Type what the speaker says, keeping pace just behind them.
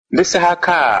Di saha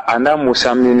ka ana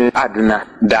Musa mini Aduna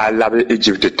daa labi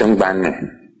Egypt tingbanni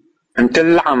nti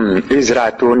laɣim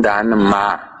Israel toondanim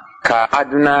maa ka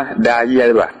Aduna daa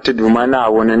yɛliba ti Duuma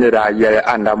Naawuni ni daa yɛli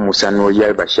annabi Musa ni o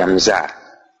yɛliba shɛm zaa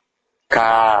ka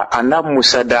annabi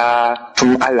Musa daa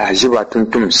tum alahiziba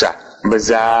tuntumsa bɛ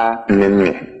zaa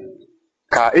ninni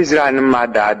ka Israel nim maa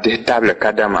daa dihi tabili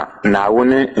kadama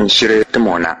Naawuni n-shiri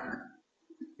timona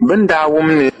bɛn daa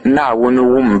wumni Naawuni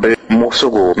wumbi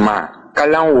muɣisigu maa ka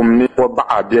lan wumni o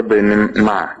baɣa biɛbinim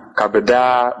maa ka bɛ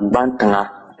daa gbantiŋa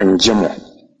n-jɛmo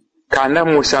ka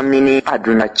annabi Musa mini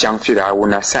Aduna chaŋ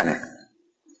Firawuna sani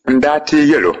n-daa ti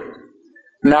yɛlo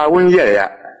Naawuni yɛliya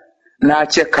naa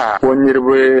chɛ ka o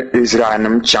niriba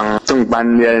Israelim chaŋ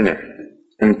tiŋgbani ni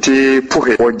n-ti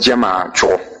puhi o jɛma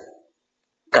chuɣu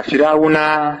ka Firawuna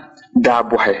daa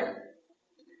bɔhi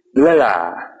lala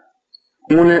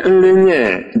ŋuni n-le nyɛ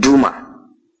Duuma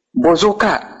bozo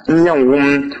ka n-yɛn wum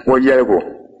o yɛligu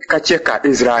ka chɛ ka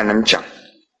Israelim chaŋ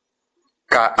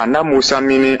ka annabi Musa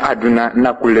mini Aduna na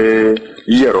kuli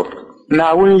yɛro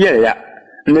Naawuni yɛliya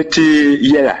ni ti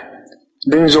yɛla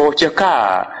din zuɣu chɛ ka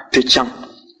ti chaŋ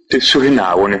ti suhi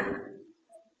Naawuni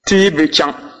ti bi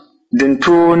chaŋ din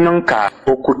tooi niŋ ka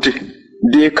o kuti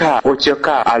dee ka o chɛ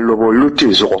ka a lobo luti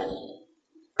zuɣu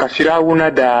ka Firawuna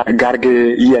daa garigi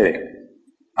yɛli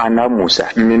annabi Musa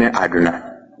mini Aduna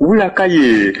wula ka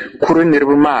yi kuri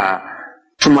niriba maa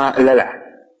tuma lala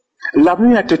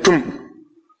labniya ti tum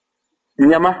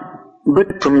nyama bɛ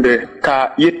tumdi ka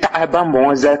yi taɣi ban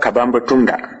bɔŋɔ zali ka ban bɛ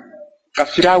tumda ka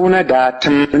Firawuna daa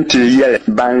tim n-ti yɛli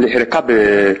ban lihiri ka bɛ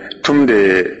tumdi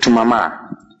tuma maa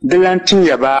di lan tin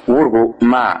yaba wurigu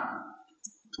maa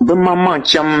bɛ maŋmaŋ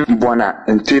chɛm bɔna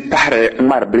n-ti pahiri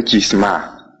ŋmari Bilkiis maa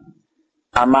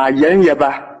amaa yɛlin yaba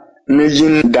ni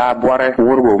yin daa bɔri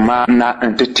wurigu maa na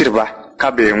n-ti tiriba ka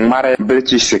bɛ ŋmari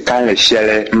Bilkiis kanli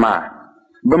shɛli maa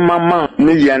bɛ maŋmaŋ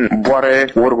ni yɛn bɔri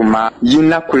wurigu maa yi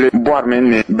na kuli bɔrimi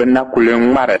ni bɛ na kuli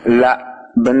ŋmari la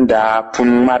bɛn daa pun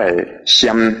ŋmari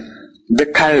shɛm di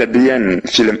kanli bɛ yɛn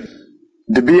filim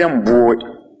di bɛ yɛn booi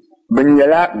bɛ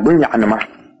nyɛla gbinyaɣinima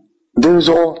din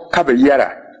zuɣu ka bɛ yɛra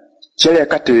chɛliya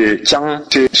ka ti chaŋ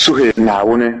ti suhi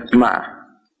Naawuni maa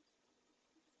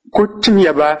ku tim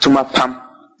yaba tuma pam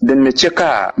din ni chɛ ka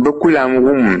bɛ kulan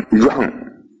wum yɔhim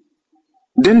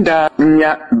din daa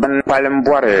nya ban kpalim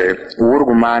bɔri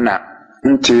wurigu maa na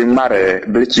n-ti ŋmari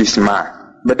Bilkiis maa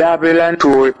bɛ daa bɛ lan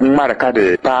tooi ŋmari ka di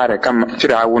paari ka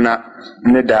Firawuna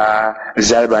ni daa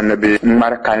zaliba ni bɛ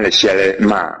ŋmari kanli shɛli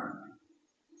maa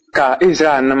ka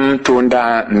Israelim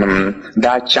toondanim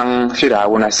daa chaŋ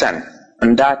Firawuna sani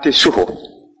n-daa ti suhu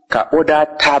ka o daa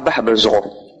taa bahi bɛ zuɣu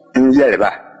n-yɛliba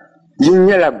yi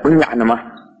nyɛla gbinyaɣinima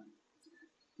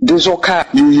di zuɣu ka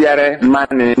yi yɛri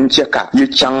mani n-chɛ ka yi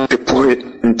chaŋ ti puhi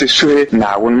n-ti suhi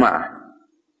Naawuni maa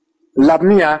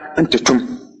labniya n-ti tum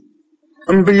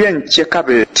n-bi yɛn chɛ ka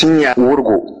bɛ tinya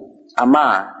wurigu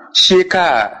amaa shee ka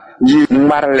yi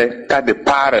ŋmarili ka di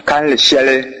paari kanli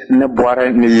shɛli ni bɔri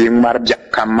ni yi ŋmari biɛɣu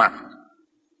kam maa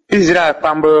Israel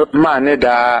kpamba maa ni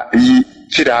daa yi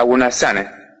Firawuna sani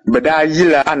bɛ daa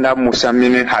yila annabi Musa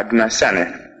mini Aduna sani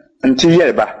n-ti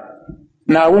yɛliba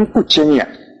Naawuni ku chɛnya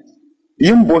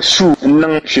yin bo suu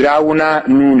n-niŋ Firawuna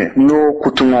nuuni ni o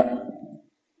kuti ŋɔ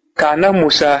ka annabi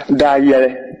Musa daa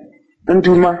yɛli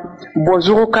n-Duuma bo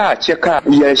zuɣu ka a chɛ ka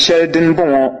yɛli shɛli din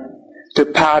bɔŋɔ ti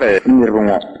paari niriba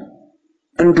ŋɔ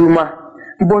n-Duuma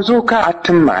bo zuɣu ka a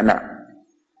tim maana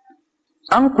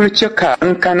an kuli chɛ ka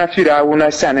n-kana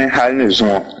Firawuna sani hali ni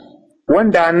zuŋɔ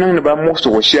wanda niŋdi ba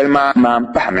muɣisigu shɛli maa maan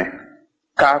pahimi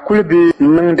ka a kuli bi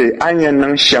niŋdi an yɛn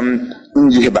niŋ shɛm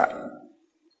n-yihi ba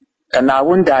ka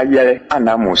Naawuni daa yɛli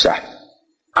annabi Musa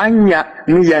an nya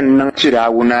ni yɛn niŋ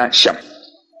Firawuna shɛm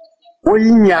o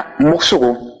yi nya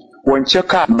muɣisigu wan chɛ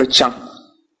ka bɛ chaŋ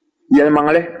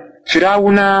yɛlimaŋli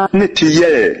Firawuna ni ti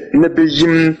yɛli ni bɛ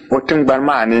yim o tingbani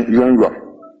maa ni yɔnyɔm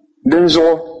din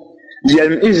zuɣu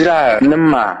yɛlim Israel nim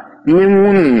maa ni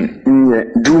ŋun nyɛ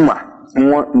Duuma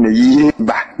ŋɔ ni yi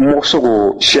ba muɣisigu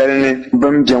shɛli ni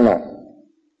bɛn bɛ ŋɔ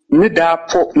ni daa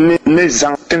po ni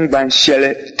zaŋ tingbani shɛli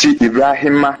ti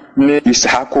Ibrahima ni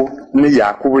Isahaku ni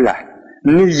Yakubu la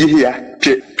ni yihiya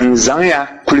kpe n-zaŋya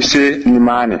kulisi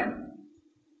nimaani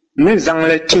ni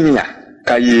zaŋli tinya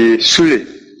ka yi suli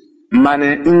mani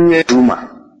n-nyɛ Duuma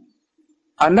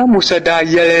annabi Musa daa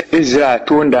yɛli Israel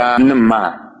toondanim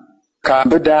maa ka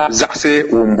bɛ daa zaɣisi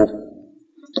wumbu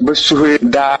bɛ suhi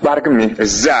daa kparigimi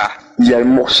zaa yɛli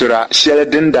muɣisira shɛli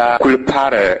din daa kuli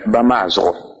paari ba maa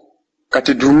zuɣu ka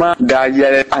ti Duuma daa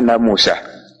yɛli annabi Musa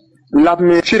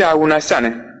labimi Firawuna sani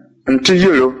n-ti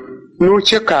yɛlo ni o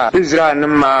chɛ ka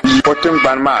Israelim maa yi o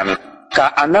tingbani maa ni ka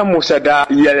annabi Musa daa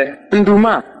yɛli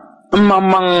n-Duuma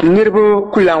n-maŋmaŋ niriba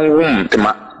kulan wum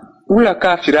tima wula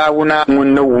ka Firawuna ŋun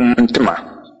ni wum ntima.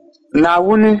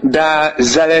 Naawuni daa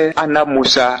zali Annabi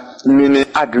Musa mini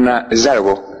Aduna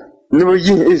zaligu ni bɛ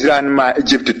yihi Israɛlnima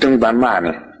Ijipti tingbani maa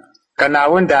ni. Ka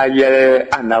Naawuni daa yɛli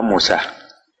Annabi Musa: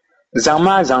 zaŋ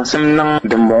zaŋsim niŋ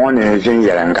dimbɔŋɔ ni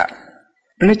viɛnyɛlinga.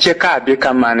 Ni chɛ ka a be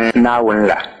kamani Naawuni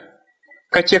la,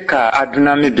 ka chɛ ka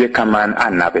Aduna mi be kamani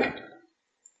Annabi.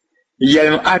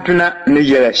 Yɛlim Aduna ni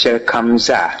yɛli shɛli kam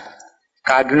zaa,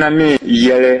 ka Aduna mi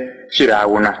yɛli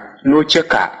Firawuna ni o chɛ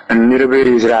ka niriba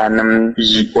Israɛlnima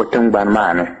yi o tingbani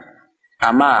maa ni.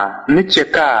 Amaa ni chɛ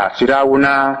ka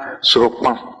Firawuna suhu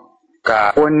kpaŋ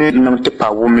ka o ni niŋ ti pa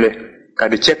wumli, ka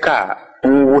di chɛ ka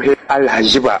n-wuhi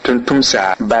alahiziba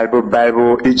tuntumsa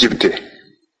balibu Ijipti.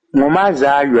 Ŋɔ maa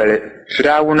zaa yɔli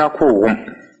Firawuna ka o wum.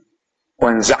 O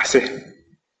n-zaɣisi.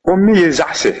 O mi yi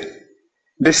zaɣisi.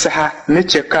 Di saha ni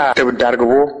chɛ ka tibi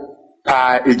darigibu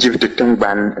pa Ijipti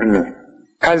tingbani ni,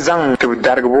 ka zaŋ tibi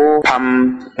darigibu pam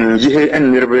n-yihi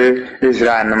niriba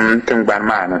Israɛlnima tingbani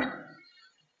maa ni.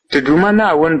 Ti Duuma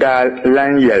Naawuni daa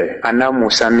lan yɛli Annabi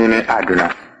Musa mini Aduna: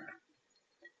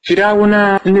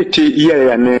 Firawuna ni ti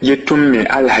yɛliya ni yi tummi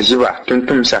alahiziba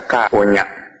tuntumsa ka o nya.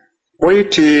 O yi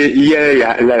ti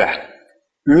yɛliya lala.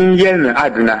 Nyin yɛlimi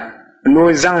Aduna ni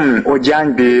o zaŋmi o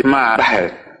jaangbee maa bahi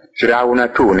Firawuna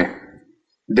tooni.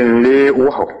 Din lee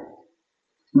wahu.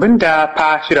 Bɛn daa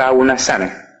pa Firawuna sani,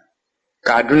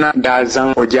 ka Aduna daa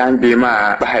zaŋ o jaangbee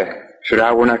maa bahi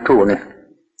Firawuna tooni,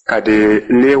 ka di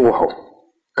lee wahu.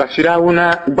 Ka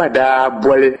Firawuna gba daa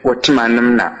boli o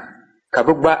timanima na, ka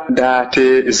bɛ gba daa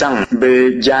ti zaŋ bɛ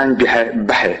jaangbihi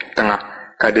bahi tiŋa,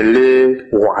 ka di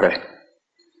lee waɣiri.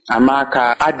 Amaa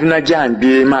ka Aduna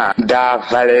jaangbee maa daa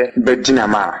vali bɛ dina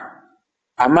maa.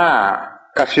 Amaa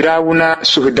ka Firawuna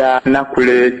suhu daa na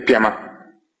kuli kpɛma,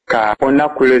 ka o na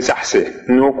kuli zaɣisi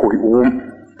ni o ku wum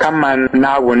ka man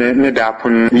Naawuni ni daa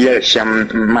pun yɛli shɛm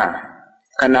maa.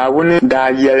 Ka Naawuni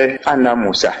daa yɛli Annabi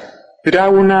Musa: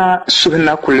 Firawuna suhu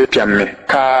na kuli kpɛmmi,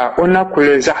 ka o na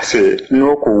kuli zaɣisi ni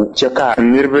o ku chɛ ka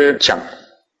niriba chaŋ.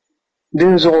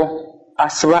 Dinzuɣu,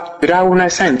 asiba Firawuna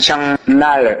san chaŋ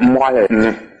naali mɔɣili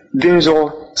ni.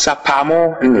 Dinzuɣu,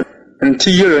 sapaamo ni n-ti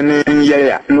yɛlo ni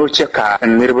n-yɛliya ni o chɛ ka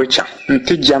niriba chaŋ,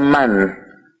 n-ti jɛmmani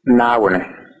Naawuni.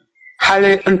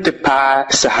 Hali n-ti paai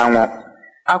saha ŋɔ,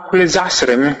 a kuli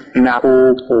zaɣisirimi na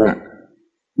o wum.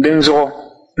 Dinzuɣu,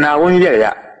 Naawuni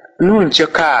yɛliya ni o chɛ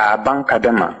ka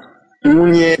bankadama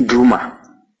ŋun nyɛ Duuma.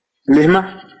 Lihima,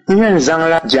 n yɛn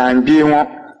zaŋla jaangbee ŋɔ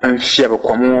n-fiɛbi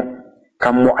kom ŋɔ, ka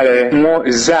mɔɣili ŋɔ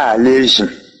zaa lee ʒim.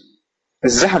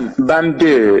 Zahim ban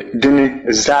be dini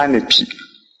zaa ni pi,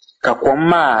 ka kom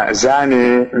maa zaa ni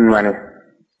ŋɔni.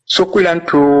 So ku lan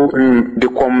tooi di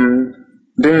kom.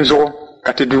 Dinzuɣu,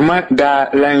 ka ti Duuma daa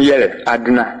lan yɛli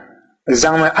Aduna: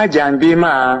 zaŋmi a jaangbee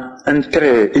maa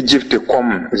n-tiri Ijipti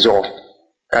kom zuɣu,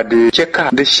 ka di chɛ ka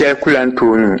di shɛli ku lan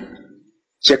tooi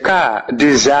chɛ ka di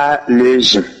zaa lee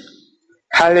ʒim,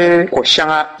 hali ko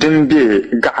shɛŋa din be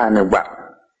gaɣa ni gba.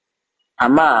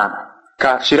 Amaa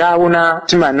ka Firawuna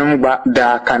timanima gba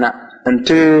daa kana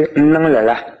n-ti niŋ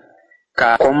lala,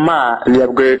 ka kom maa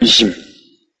lɛbigi ʒim,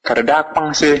 ka di daa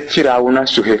kpaŋsi Firawuna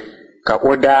suhi, ka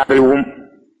o daa bi wum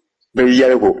bɛ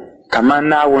yɛligu kaman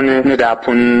Naawuni ni daa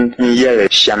pun yɛli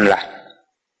shɛm la.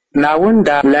 Naawuni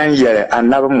daa lan yɛli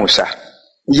Annabi Musa: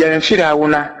 yɛlim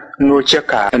Firawuna ni o chɛ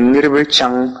ka niriba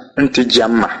chaŋ n-ti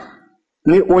jɛmma.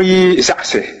 Ni o yi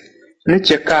zaɣisi, ni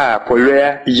chɛ ka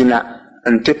pɔlɔya yina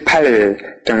n-ti pali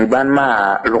tingbani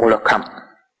maa luɣuli kam,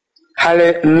 hali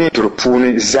ni duri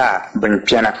puuni zaa bin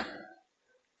kpɛna.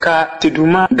 Ka ti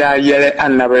Duuma daa yɛli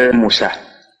Annabi Musa: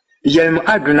 yɛlim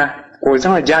Aduna ka o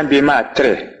zaŋ jaangbee maa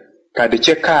tiri, ka di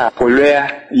chɛ ka pɔlɔya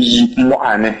yi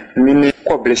mɔɣani mini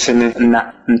kɔbilisi ni na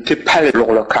n-ti pali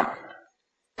luɣuli kam.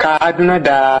 Ka Aduna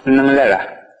daa niŋ lala,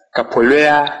 ka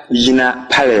pɔlɔya yina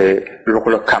pali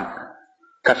luɣuli kam.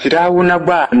 Ka Firawuna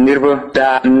gba niriba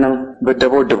daa niŋ bɛ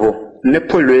dabodibo ni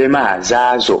pɔlɔya maa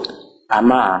zaa zo,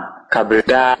 amaa ka bɛ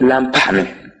daa lan pahimi.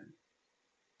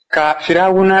 Ka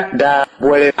Firawuna daa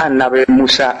boli Annabi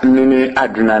Musa mini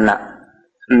Aduna na,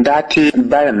 n-daa ti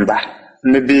balimba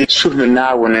ni bɛ suhimi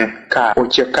Naawuni ka o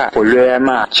chɛ ka pɔlɔya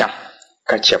maa chaŋ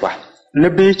ka chɛba. Ni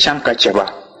bɛ chaŋ ka chɛba,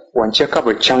 wan chɛ ka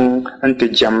bɛ chaŋ n-ti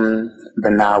jɛm bɛ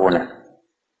Naawuni.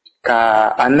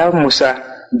 Ka Annabi Musa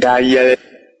daa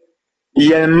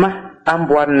yɛlimma an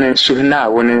bɔri ni suhi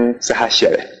Naawuni saha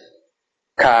shɛli.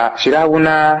 Ka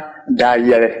Firawuna daa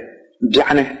yɛli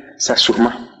biɛɣuni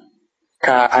sasuhuma.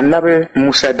 Ka Annabi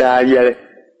Musa daa yɛli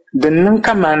din niŋ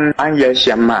kaman an yɛli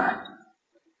shɛm maa,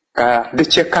 ka di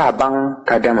chɛ ka a baŋ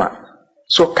kadama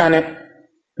sokani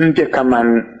n-be kaman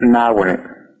Naawuni.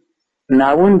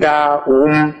 Naawuni daa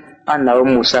wum Annabi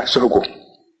Musa suhigu,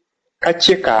 ka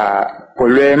chɛ ka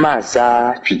polo maa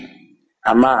zaa kpi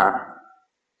amaa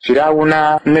Firawuna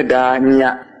ni daa nya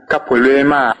ka polo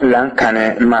maa lan kani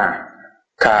maa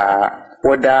ka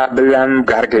o daa bi lan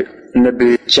garigi ni bi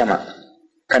chɛma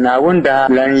ka Naawuni daa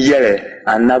lan yɛli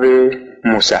annabi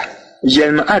Musa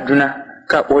yɛlimi aduna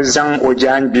ka o zaŋ o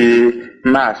jaangbee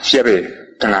maa fiɛbi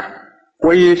tiŋa o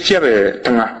yi fiɛbi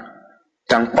tiŋa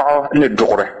tankpaɣu ni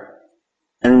duɣuri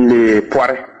n-lee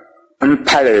pɔri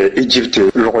m-pali Ijipti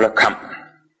luɣuli kam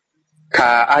ka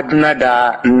aduna daa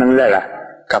niŋ lala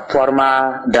ka pɔri maa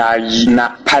daa yi na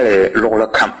pali luɣuli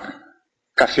kam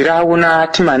ka Firawuna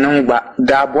tima niŋ gba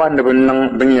daa bɔri ni bi niŋ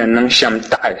bin yɛn niŋ shɛm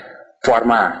taɣi pɔri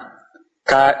maa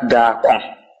ka daa kɔŋ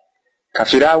ka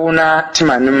Firawuna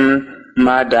timanim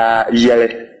maa daa yɛli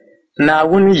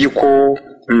Naawuni yiko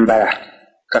m-bala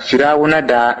ka Firawuna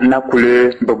daa na kuli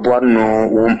bi bɔri ni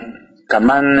wum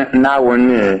kaman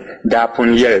Naawuni daa pun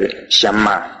yɛli shɛm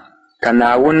maa ka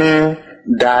Naawuni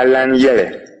daa lan yɛli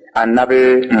annabi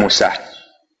Musa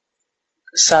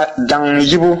sa daŋ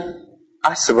yibu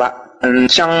asiba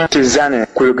n-chaŋ ti zani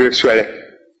kuligi soli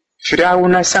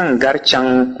Firawuna san gari chaŋ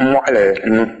mɔɣili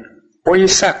nu o yi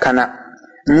sa kana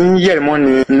nyin yɛlimo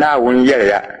ni Naawuni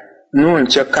yɛliya nuun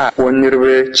chɛ ka o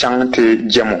niriba chaŋ ti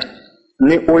jɛmo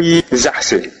ni o yi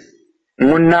zaɣisi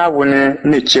ŋun Naawuni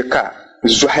ni chɛ ka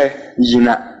zɔhi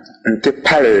yina nti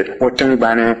pali o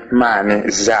tingbani maa ni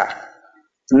zaa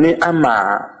ni amaa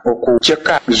o ku chɛ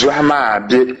ka zɔhi maa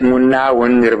be ŋun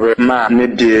Naawuni niriba maa ni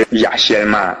be yaɣishɛli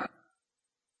maa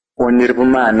o niriba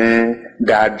maa ni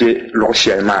daa be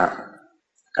luɣushɛli maa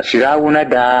ka Firawuna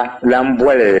daa lan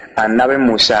bɔli annabi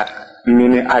Musa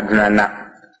mini aduna na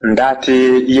n-daa ti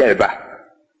yɛliba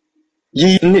yi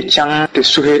ni chaŋ ti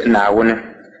suhi Naawuni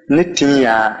ni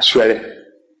tinya soli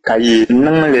ka yi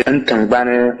niŋli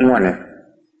n-tingbani ŋɔ ni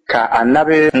ka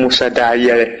annabi Musa daa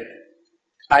yɛli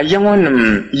a yaŋɔnim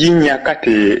yi nya ka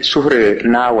ti suhiri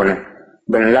Naawuni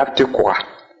bin labi ti kuɣa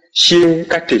shee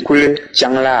ka ti kuli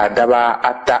chaŋla daba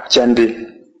ata chandi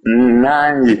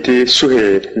n-naan yi ti suhi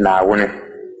Naawuni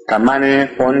kamani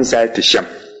o ni zali ti shɛm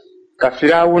ka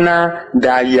Firawuna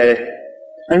daa yɛli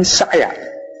n-saɣiya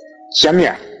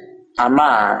chɛmiya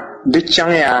amaa di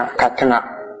chaŋya katiŋa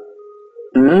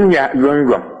n-niŋya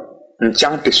yɔnyɔm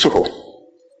n-chaŋ ti suhu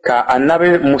ka annabi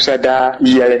Musa daa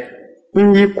yɛli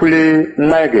n-yi kuli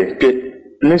ŋmaligi kpe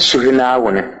ni suhi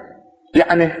Naawuni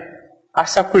yaɣini a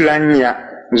sa ku lan nya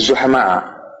zuɣu maa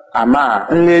amaa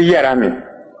n-lee yɛrami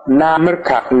naa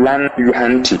mirika lan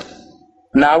yuhanti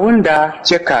Naawuni daa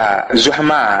chɛ ka zuɣu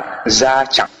maa zaa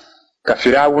chaŋ ka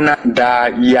Firawuna daa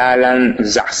yaalan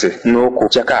zaɣisi ni o ku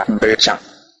chɛ ka bɛ chaŋ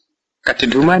ka ti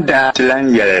Duuma daa ti lan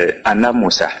yɛli annabi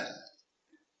Musa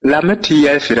lami ti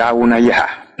yɛli Firawuna yaha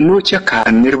ni o chɛ ka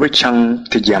niriba chaŋ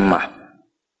ti jɛmma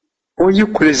o yi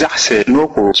kuli zaɣisi ni o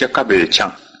ku chɛ ka bɛ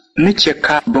chaŋ ni chɛ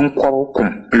ka binkɔbigu kum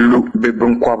lu bɛ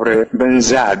binkɔbiri bin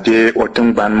zaa be o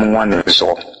tingbani ŋɔ ni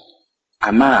zuɣu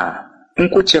amaa n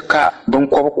ku chɛ ka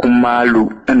binkɔbigu kum maa lu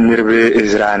n-niriba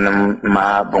Izraɛlnima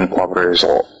maa binkɔbiri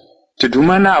zuɣu ti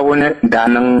Duuma Naawuni daa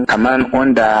niŋ kaman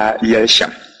on daa yɛli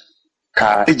shɛm ka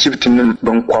Ijiptinim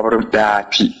binkɔbiri daa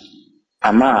pi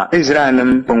amaa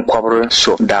Izraɛlnim binkɔbiri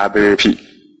so daa bi pi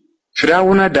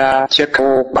Firawuna daa chɛ ka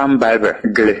o kpambaliba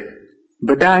gili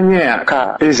bɛ daa nyɛya ka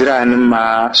Izraɛlnim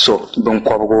maa so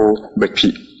binkɔbigu bi pi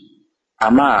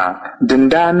amaa din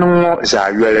daa niŋ ŋɔ zaa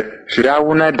yɔli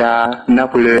Firawuna daa na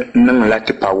kuli niŋla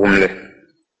tipawumli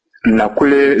na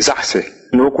kuli zaɣisi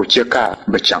ni o ku chɛ ka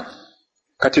bɛ chaŋ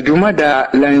ka ti Duuma daa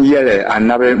lan yɛli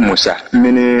annabi Musa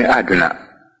mini aduna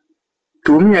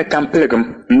tuumiya tampiligim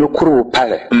ni kurigu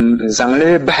pali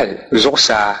n-zaŋli bahi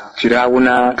zuɣusaa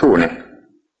Firawuna tooni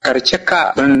ka di chɛ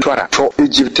ka bintɔra to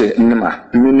Ijipti nima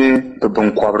mini bɛ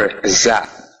binkɔbiri zaa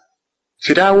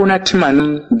Firawuna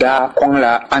timanim daa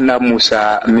kɔŋla annabi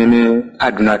Musa mini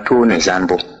aduna tooni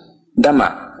zanibu dama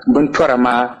bintɔra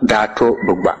maa daa to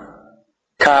bɛ gba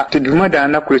ka ti Duuma daa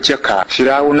na kuli chɛ ka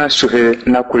Firawuna suhi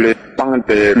na kuli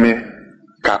kpaŋdimi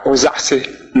ka o zaɣisi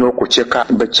ni o ku chɛ ka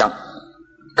bɛ chaŋ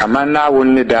kaman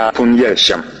Naawuni ni daa pun yɛli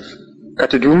shɛm ka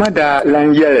ti Duuma daa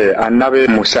lan yɛli annabi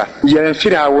Musa yɛlin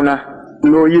Firawuna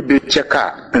ni o yi bi chɛ ka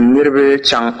n-niriba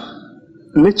chaŋ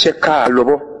ni chɛ ka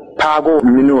lobo paago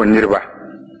mini o niriba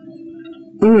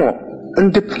n-ŋɔ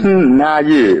n-di pun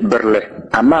naayi birili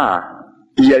amaa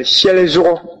yɛli shɛli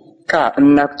zuɣu ka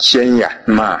n-na chɛnya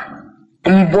maa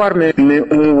n-bɔrimi ni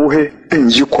n-wuhi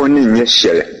n-yiko ni nyɛ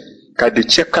shɛli ka di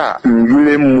chɛ ka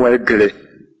n-yuli mɔli gili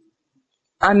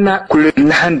ana kuli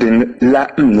nahindi la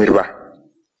n-niriba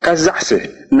ka zaɣisi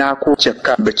naa ku chɛ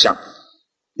ka bɛ chaŋ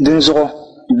dinzuɣu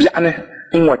biɛɣuni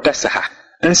n-ŋɔ tasaha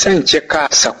n-san chɛ ka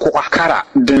sakuɣa kara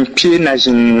din kpee na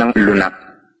ʒini niŋ luna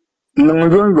niŋ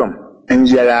yɔnyɔm n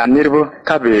yɛla niriba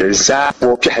ka bɛ zaa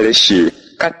o kpɛhili shee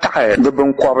ka taɣi bɛ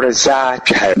binkɔbiri zaa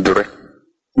kpɛhi duri.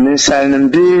 Ninsalinima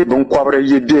bee binkɔbiri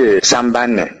yi be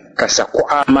sambanni ka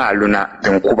sakuɣa maa luna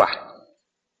din kuba.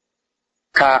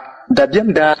 Ka dabiɛm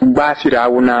daa gbaai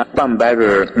Firawuna kpambaliba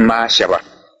maa shɛba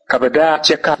ka bɛ daa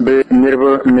che ka bɛ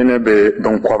niriba mini bɛ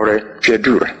binkɔbiri kpe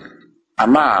duri.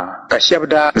 Amaa ka shɛba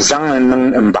daa zaŋ niŋ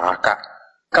m-baɣa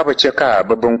ka bɛ che ka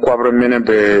bɛ binkɔbiri mini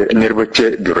bɛ niriba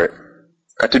kpe duri.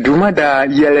 Ka ti Duuma daa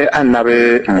yɛli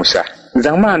Annabi Musa,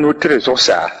 zaŋ maa ni o tiri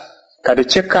zuɣusaa ka di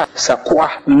che ka sakuɣa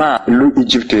maa lu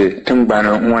Ijipti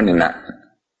tingbani ŋɔ ni na.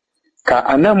 Ka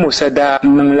Annabi Musa daa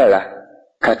niŋ lala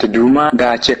ka ti Duuma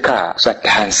daa che ka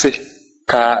satahansi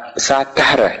ka saa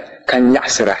tahira ka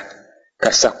nyaɣisira ka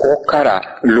sakuɣu kara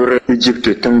luri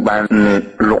Ijipti tingbani ni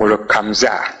luɣuli kam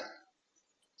zaa.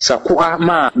 Sakuɣa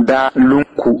maa daa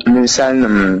lunku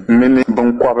ninsalinima mini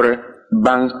binkɔbiri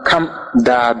ban kam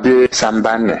daa be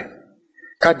sambanni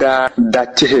ka daa da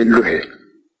tihi luhi.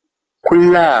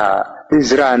 Kullaa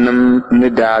Izraɛlnima ni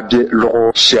daa be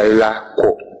luɣu shɛli la ko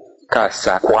ka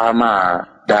sakuɣa maa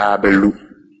daa bi lu.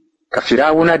 Ka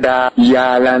Firawuna daa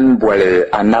yaalan bɔli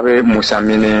Annabi Musa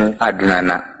mini Aduna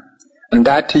na n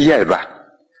daa ti yɛli ba,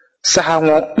 saha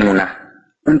ŋɔ ŋuna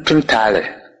n tum taali.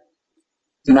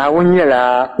 Naawuni nyɛla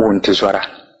wuntizɔra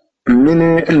mini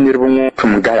niriba ŋɔ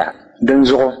tum gala din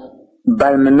zuɣu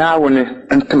balimi Naawuni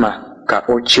n tima ka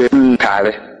o che n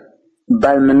taali.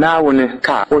 Balimi Naawuni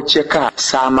ka o che ka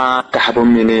saa maa tahibu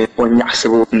mini o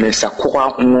nyaɣisibu ni sakuɣa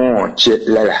ŋɔ che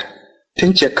lala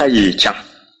tin che ka yi chaŋ.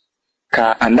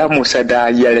 Ka Annabi Musa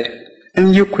daa yɛli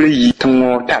n yi kuli yi tiŋ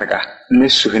ŋɔ tariga ni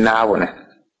suhi Naawuni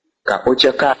ka o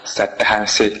che ka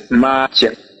satahansi maa che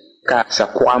ka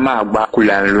sakuɣa maa gba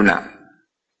kulan luna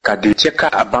ka di che ka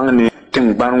a baŋ ni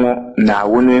tingbani ŋɔ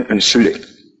Naawuni n suli.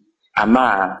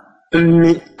 Amaa n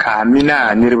mi ka a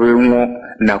mina niriba ŋɔ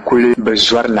na kuli bi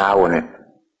zɔri Naawuni.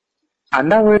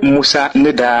 Annabi Musa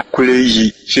ni daa kuli yi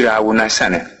Firawuna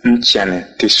sani n chani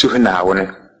ti suhi Naawuni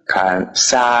ka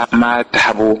saa maa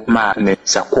tahibu maa ni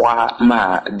sakuɣa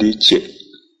maa di che.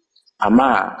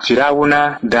 Amaa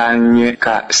Firawuna daa nya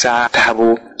ka saa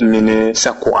tahibu mini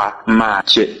sakuɣa maa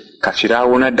che ka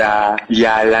Firawuna daa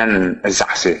yaalan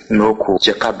zaɣisi ni o ku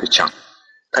che ka bɛ chaŋ.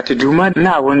 Ka ti Duuma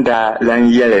Naawuni daa lan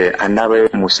yɛli Annabi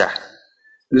Musa,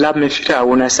 labimi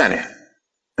Firawuna sani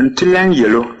n ti lan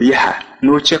yɛlo yaha ni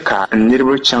o che ka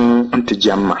niriba chaŋ n ti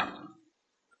jɛmma.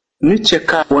 Ni che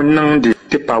ka o niŋdi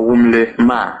tipa wumli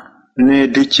maa ni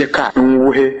di che ka n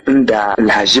wuhi n daa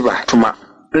lahaʒiba tuma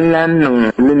n lan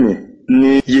niŋ limi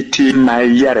ni yi ti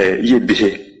mali yɛri yi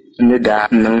bihi ni daa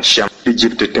niŋ shɛm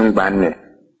Ijipti tingbani ni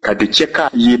ka di che ka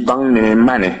yi baŋ ni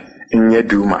mani n nyɛ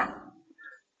Duuma.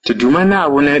 Ti Duuma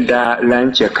Naawuni daa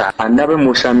lan che ka Annabi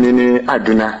Musa mini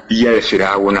Aduna yɛli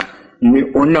Firawuna ni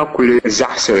o na kuli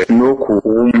zaɣisiri ni o ku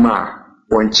wum maa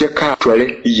o n che ka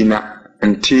toli yina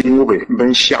n ti ŋubi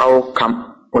binshɛɣu kam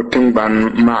o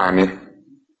tingbani maa ni.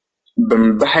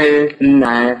 Bin bahi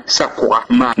naai sakuɣa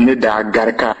maa ni daa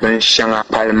gari ka binshɛŋa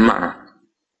pali maa.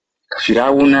 Ka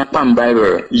Firawuna kpambaliba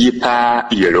yi paa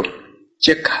yɛlo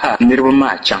che ka niriba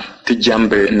maa chaŋ ti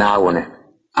jɛmbi Naawuni.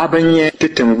 A bi nya ti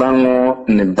tingbani ŋɔ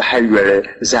ni bahi yɔli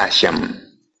zaashɛm.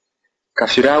 Ka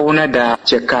Firawuna daa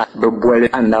che ka bɛ bɔli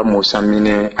Annabi Musa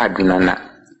mini Aduna na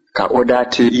ka o daa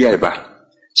ti yɛli ba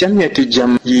chɛm nya ti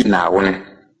jɛm yi Naawuni.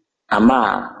 Amaa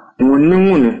ŋun ni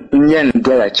ŋuni n yɛn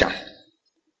dɔla chaŋ.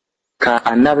 Ka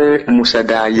Annabi Musa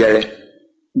daa yɛli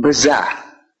bɛ zaa.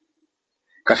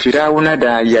 Ka Firawuna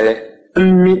daa yɛli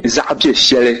n mi zaɣ' pe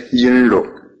shɛli yin lo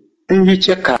n yi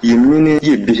che ka yi mini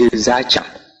yi bihi zaa chaŋ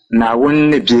Naawuni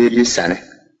ni be yi sani.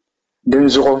 Din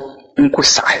zuɣu n ku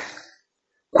saɣi.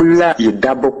 Kulla yi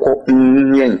dabba ko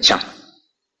n yɛn chaŋ.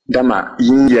 Dama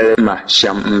yin yɛli ma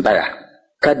shɛm n bala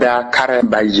ka daa kari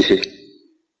ba yihi.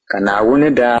 Ka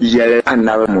Naawuni daa yɛli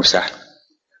Annabi Musa,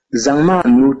 zaŋ maa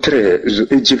nuu tiri zu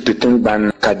Ijipti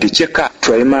tingbani ka di che ka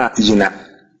toli maa yina.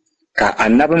 Ka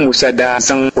Annabi Musa daa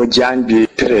zaŋ o jaangbee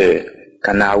tiri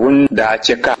ka Naawuni daa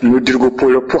che ka nudirigu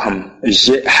polo pɔhim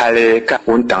ʒe hali ka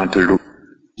wuntaŋ ti lu.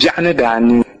 Biɛɣu ni daa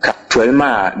ni ka toli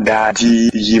maa daa di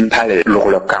yim pali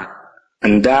luɣuli kam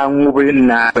n daa ŋubi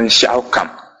na binshɛɣu kam.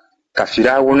 Ka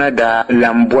Firawuna daa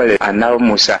lan bɔli Annabi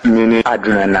Musa mini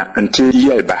Aduna na n ti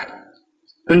yɛli ba.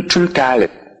 N tum taali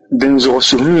din zuɣu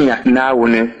suhimiya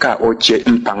Naawuni ka o che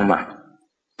n paŋ ma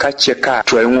ka che ka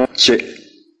toli ŋɔ che.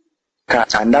 Ka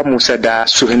Annabi Musa daa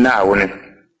suhi Naawuni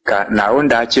ka Naawuni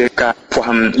daa che ka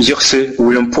pɔhim yiɣisi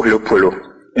wulim puhili polo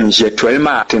n ʒe toli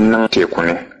maa ti niŋ teeku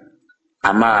ni.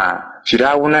 Amaa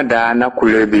Firawuna daa na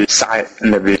kuli bi saɣi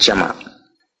ni bi chɛma.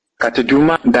 Ka ti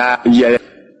Duuma daa yɛli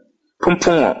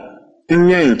pumpɔŋɔ n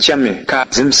yɛn chɛmi ka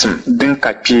zimsim din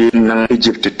ka kpe niŋ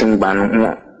Egypt tingbani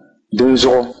ŋɔ din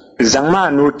zuɣu zaŋ maa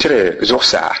ni o tiri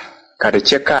zuɣusaa ka di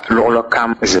chɛ ka luɣuli kam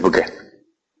zibigi.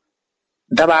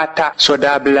 Daba ata so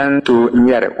daa bi lan to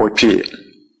nyɛri o kpee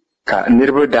ka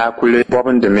niriba daa kuli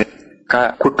bɔbindimi ka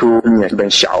ku tooi nyɛ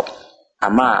binshɛɣu.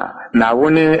 Amaa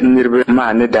Naawuni niriba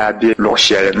maa ni daa be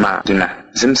luɣushɛli maa dina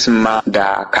zimsim maa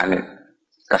daa kani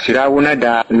ka Firawuna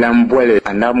daa lan boli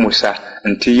Annabi Musa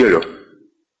nti yɛlo.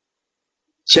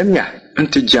 Chɛmya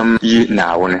nti jɛm yi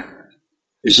Naawuni,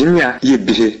 ʒimya yi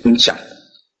bihi n-chaŋ.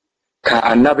 Ka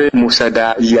Annabi Musa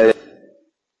daa yɛli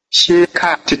shee ka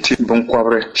titi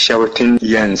binkɔbiri shɛba tin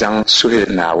yɛn zaŋ suhi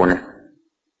Naawuni.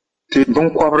 Ti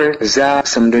binkɔbiri zaa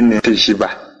simdi ni ti ʒi ba.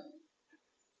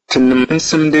 Tinim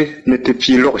n-simdi ni ti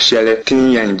pi luɣushɛli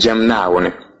tin yɛn jɛm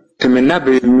Naawuni. Ti mi na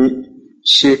bi mi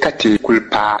shee ka ti kuli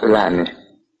paai laa ni.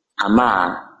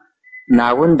 Amaa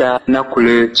Naawuni daa na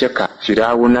kuli chɛ ka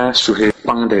Firawuna suhi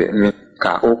kpaŋdi mi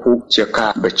ka o ku chɛ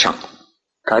ka bi chaŋ.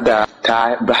 Ka daa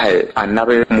taa bahi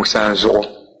Annabi Musa zuɣu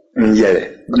n-yɛli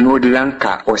ni o di lan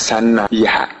ka o sani na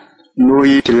yaha ni o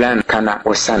yi ti lan kana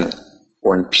o sani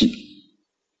o n-pi.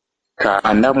 Ka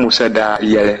Annabi Musa daa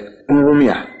yɛli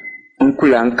n-wumya n-ku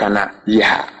lan kana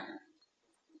yaha.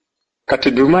 Ka ti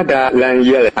Duuma daa lan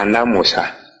yɛli Annabi Musa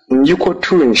n-yi ko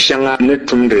tuun shɛŋa ni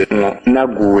tumdi ŋɔ na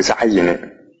gooi zaɣ yini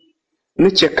ni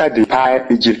chɛ ka di paai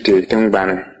Egypt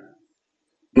tingbani.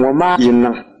 Ŋɔ maa yi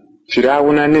niŋ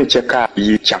Firawuna ni chɛ ka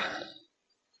yi chaŋ.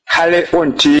 Hali o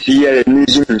n-ti yɛli ni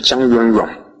ʒim n-chaŋ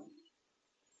yɔnyɔm.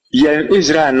 Yɛlim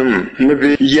Israɛlnima ni bi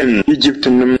yɛlim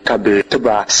Egyptinim ka bi ti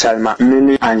ba salima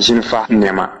mini anʒinifa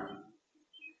nɛma.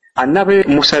 Annabi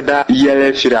Musa daa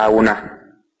yɛli Firawuna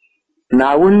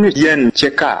Naawuni ni yɛn chɛ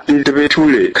ka ti bi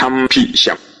tuuli kam pi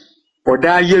shɛm. O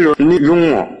daa yɛlo ni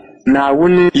yuŋɔ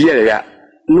Naawuni yɛliya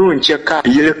ni o chɛ ka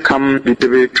yili kam ti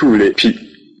bi tuuli pi.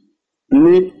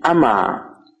 Ni amaa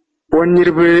o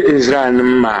niriba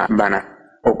Israɛlnima maa bana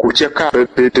o ku chɛ ka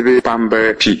bi ti bi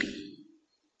pambi pi.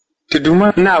 Ti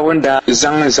Duuma Naawuni daa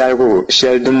zaŋ zaligu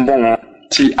shɛli din bɔŋɔ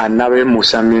ti Annabi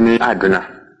Musa mini Aduna.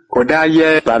 O daa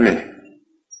yɛli ba mi.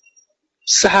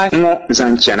 Saha ŋɔ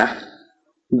zaŋ chana.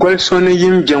 Gɔli so ni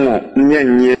yin bɛ ŋɔ n-yɛn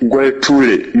nyɛ gɔli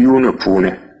tuuli yuuni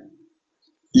puuni.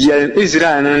 Yɛlim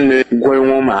Israɛlnima ni gɔli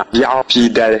ŋɔ maa yaɣu pii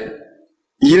dali.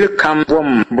 Yili kam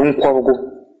bɔm binkɔbigu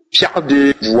piɛɣu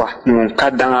bee bua ŋun ka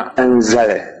daŋa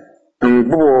n-zali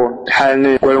n-gbubi o hali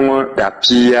ni gɔli ŋɔ daa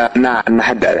piiya ni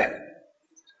anahi dali.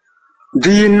 Di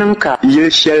yi niŋ ka yili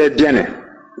shɛli beni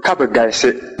ka bi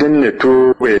galisi din ni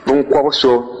tooi binkɔbi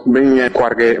so bin yɛn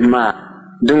kɔrigi maa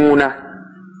din ŋuna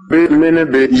bi mini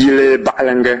bi yili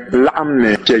baɣilingi laɣim ni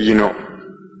pɛ yino.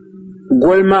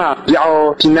 Gɔli maa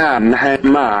biɛɣu pinaanahi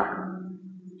maa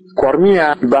kɔrimiya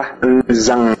ba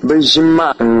n-zaŋ bi ʒim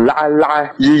maa n-laɣalaɣi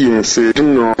yi yinsi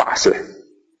dunno paɣisi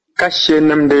ka she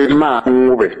nimdi maa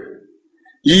n-ŋubi.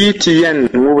 Yi ti yɛn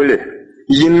ŋubili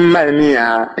yin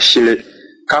malimiya shili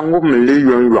ka ŋubimli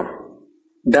yɔnyɔm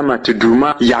dama ti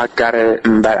Duuma yaɣigari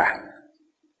m-bala.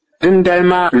 Dindali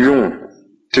maa yuŋ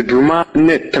ti Duuma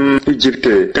ni tim Egypt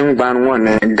tingbani ŋɔ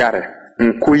ni gari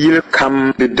n-ku yili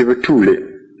kam di dibi tuuli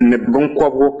ni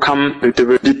binkɔbigu kam di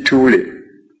dibi di tuuli.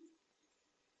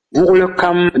 Buɣuli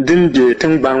kam din be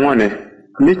tingbani ŋɔ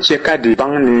ni chɛ ka di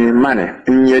baŋ ni mani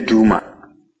n-nyɛ Duuma.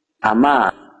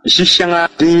 Amaa ʒi shɛŋa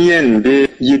din yɛn be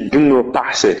yi dunno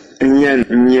paɣisi n-yɛn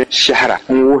nyɛ shɛhira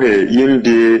n-wuhi yin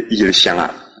be yili shɛŋa.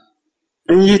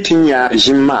 N-yi ti nya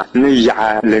ʒim maa ni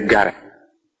yaɣa li gari.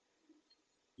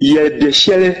 Yɛli be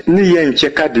shɛli ni yɛn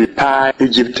chɛ ka di paai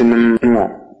Egyptinim ŋɔ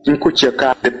n-ku chɛ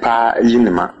ka di paai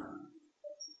yinima.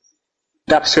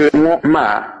 Dabsili ŋɔ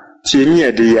maa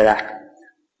teemiya di yɛla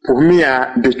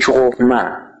puhimiya di chuɣu maa.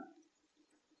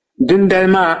 Dindali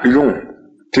maa yuŋ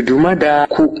ti Duuma daa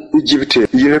ku Egypt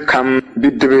yili kam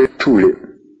bidibi tuuli.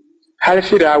 Hali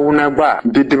Firawuna gba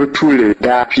bidibi tuuli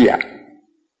daa piya.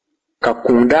 Ka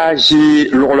kuŋ daa ʒi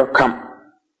luɣuli kam.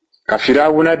 Ka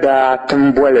Firawuna daa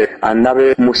tim boli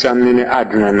Annabi Musa mini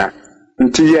Aduna na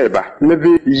nti yɛli ba ni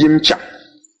bi yim chaŋ.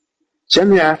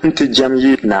 Chɛmiya nti jɛm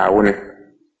yi Naawuni.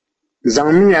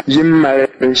 Zaŋmiya yim mali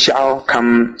binshɛɣu kam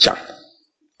chaŋ.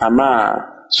 Amaa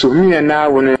suhimiya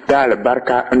Naawuni daa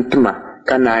alibarika n-tima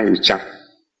ka naan yi chaŋ.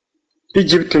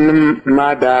 Egyptinim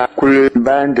maa daa kuli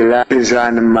baandila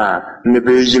Israɛlnim maa ni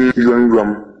bi yim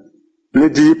yɔnyɔm ni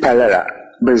di pala la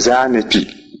bi zaa ni pi.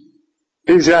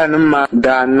 Israɛlnim maa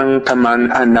daa niŋ kaman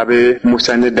Annabi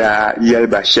Musa ni daa yɛli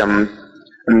ba shɛm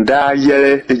n-daa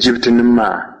yɛli Egyptinim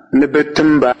maa ni bi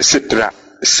timba sitira,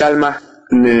 salima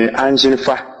ni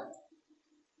anʒinifa.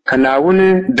 Ka Naawuni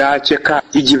daa chɛ ka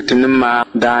Egyptinim maa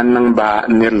daa niŋ ba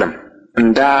nirilim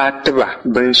n-daa tiba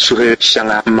bin suhi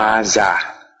shɛŋa maa zaa.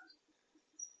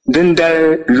 din dali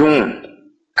yuŋ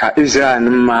ka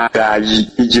Israɛlnima daa yi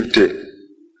Ijipti.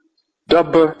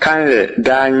 Dobba kanli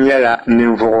daa nyɛla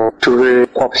ninvuɣu tuhi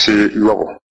kɔbisi yɔbu.